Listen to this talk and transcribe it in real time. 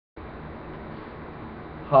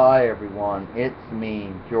Hi everyone, it's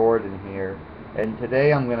me, Jordan here, and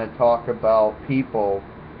today I'm going to talk about people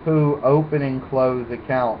who open and close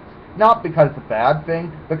accounts, not because it's a bad thing,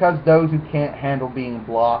 because those who can't handle being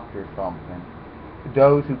blocked or something.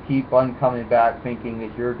 Those who keep on coming back thinking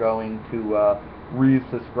that you're going to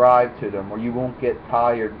resubscribe to them or you won't get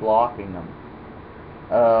tired blocking them.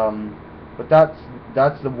 But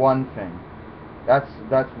that's the one thing.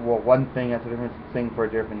 One thing. That's a different thing for a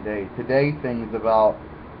different day. Today's thing is about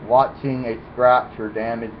watching a scratch or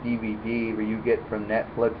damaged DVD where you get from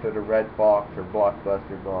Netflix or the Redbox or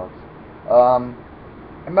Blockbuster box.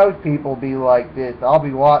 And most people be like this. I'll be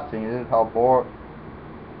watching. This is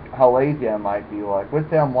how lazy I might be. Like, let's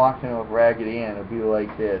say I'm watching with Raggedy Ann. It'll be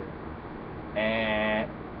like this. And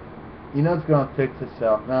you know it's gonna fix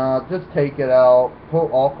itself. No, just take it out,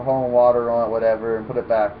 put alcohol and water on it, whatever, and put it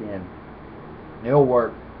back in. It'll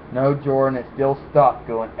work. No, Jordan, it's still stuck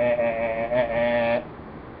going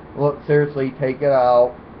Look, seriously, take it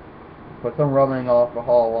out, put some rubbing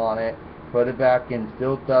alcohol on it, put it back in,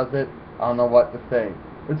 still does it. I don't know what to say.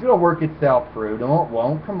 It's gonna work itself through. No, it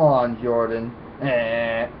won't. Come on, Jordan.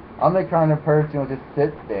 I'm the kind of person who just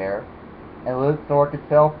sits there and let it work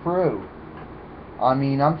itself through. I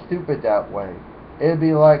mean, I'm stupid that way. It'd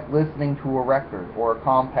be like listening to a record or a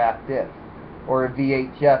compact disc or a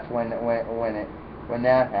VHS when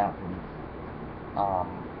that happens.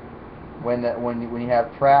 Um, when you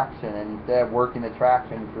have traction and instead of working the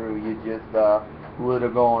traction through, you just let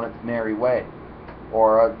it go on its merry way,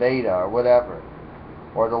 or a Vita or whatever,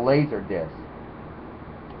 or the laser disc.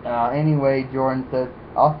 Anyway, Jordan says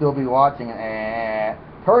I'll still be watching it.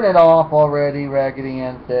 Turn it off already, Raggedy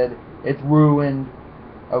Ann said. It's ruined.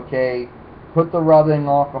 Okay, put the rubbing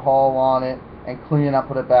alcohol on it and clean it up,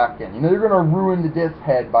 put it back in. You know you're gonna ruin the disc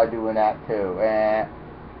head by doing that too.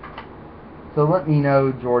 So let me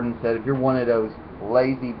know, Jordan said, if you're one of those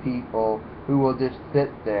lazy people who will just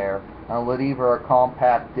sit there and let either a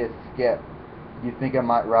compact disc skip, you think it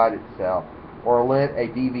might ride itself, or let a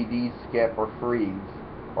DVD skip or freeze,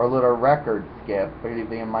 or let a record skip because you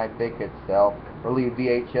think it might fix itself, or leave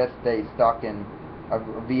VHS stay stuck in a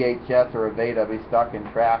VHS or a Vita be stuck in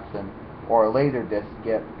traction, or a laser disc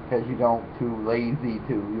skip because you don't too lazy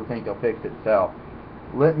to, you think it'll fix itself.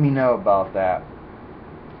 Let me know about that.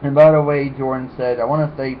 And by the way, Jordan said, I want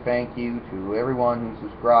to say thank you to everyone who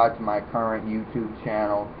subscribed to my current YouTube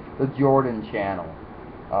channel, the Jordan channel,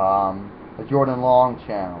 the Jordan Long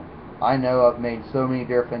channel. I know I've made so many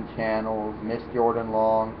different channels, Miss Jordan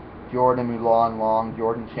Long, Jordan Mulan Long,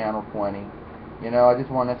 Jordan Channel 20. You know, I just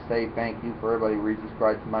want to say thank you for everybody who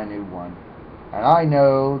resubscribed to my new one. And I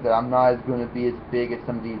know that I'm not going to be as big as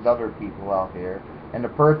some of these other people out here. And the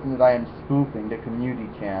person that I am spoofing, the community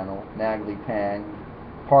channel, Nagly Tang,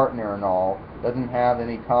 partner and all, doesn't have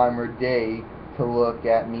any time or day to look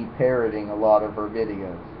at me parroting a lot of her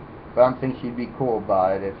videos. But I think she'd be cool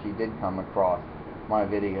about it if she did come across my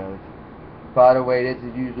videos. By the way, this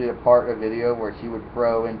is usually a part of the video where she would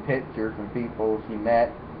throw in pictures from people she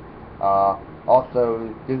met.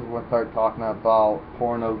 Also, this is when I start talking about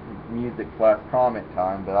porno music / comment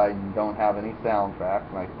time, but I don't have any soundtracks,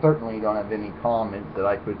 and I certainly don't have any comments that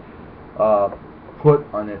I could put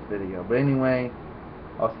on this video. But anyway,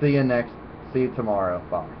 see you tomorrow.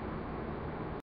 Bye.